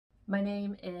My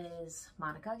name is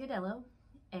Monica Agudelo,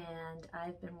 and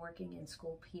I've been working in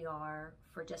school PR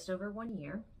for just over 1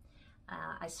 year.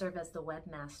 I serve as the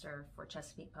webmaster for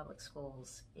Chesapeake Public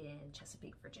Schools in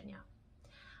Chesapeake, Virginia.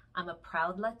 I'm a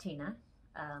proud Latina,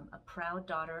 a proud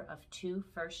daughter of two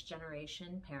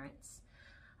first-generation parents.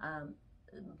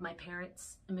 My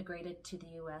parents immigrated to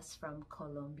the U.S. from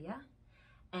Colombia,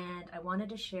 and I wanted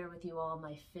to share with you all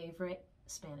my favorite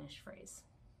Spanish phrase.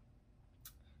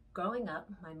 Growing up,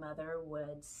 my mother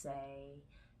would say,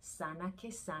 "Sana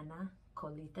que sana,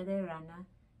 colita de rana,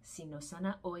 si no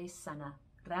sana hoy,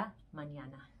 sanará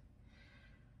mañana."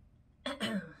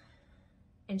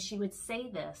 And she would say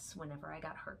this whenever I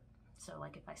got hurt. So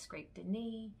like if I scraped a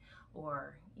knee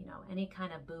or, any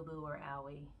kind of boo-boo or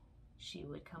owie, she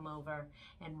would come over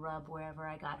and rub wherever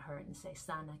I got hurt and say,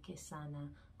 "Sana que sana,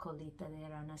 colita de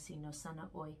rana, si no sana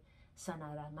hoy,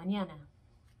 sanará mañana."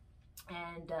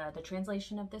 And the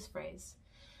translation of this phrase,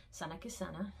 sana que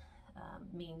sana,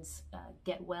 means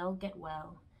get well,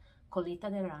 colita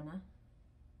de rana,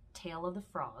 tail of the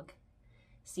frog,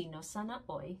 si no sana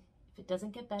hoy, if it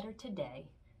doesn't get better today,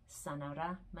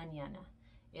 sanará mañana,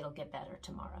 it'll get better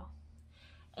tomorrow.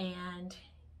 And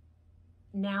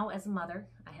now as a mother,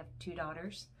 I have two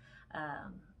daughters,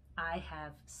 I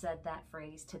have said that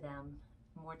phrase to them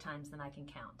more times than I can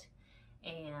count.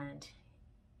 And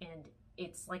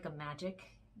it's like a magic,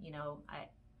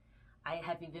 I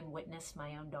have even witnessed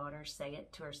my own daughter say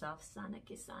it to herself, sana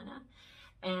que sana.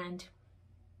 And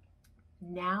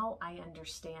now I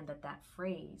understand that that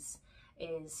phrase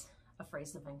is a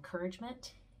phrase of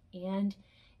encouragement, and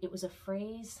it was a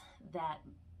phrase that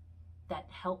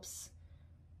helps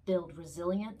build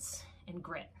resilience and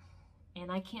grit.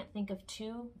 And I can't think of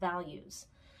two values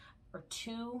or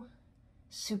two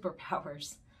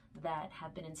superpowers that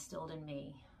have been instilled in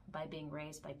me by being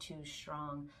raised by two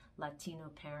strong Latino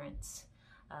parents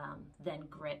than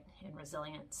grit and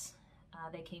resilience.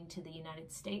 They came to the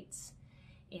United States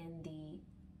in the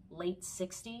late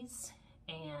 60s,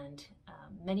 and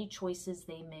many choices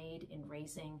they made in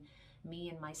raising me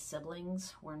and my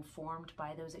siblings were informed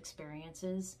by those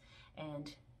experiences,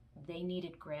 and they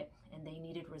needed grit and they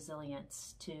needed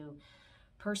resilience to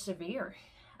persevere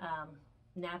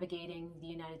navigating the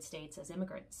United States as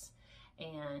immigrants.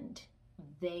 And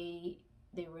they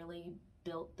really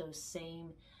built those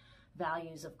same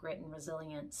values of grit and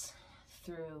resilience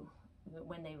through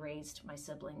when they raised my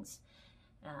siblings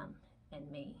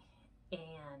and me.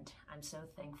 And I'm so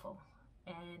thankful.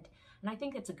 And I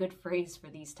think it's a good phrase for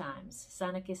these times.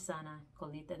 Sana que sana,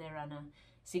 colita de rana,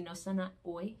 si no sana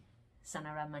hoy,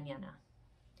 sanará mañana.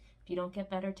 If you don't get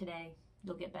better today,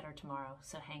 you'll get better tomorrow,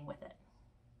 so hang with it.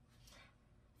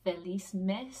 Feliz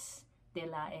mes de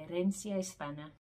la herencia hispana.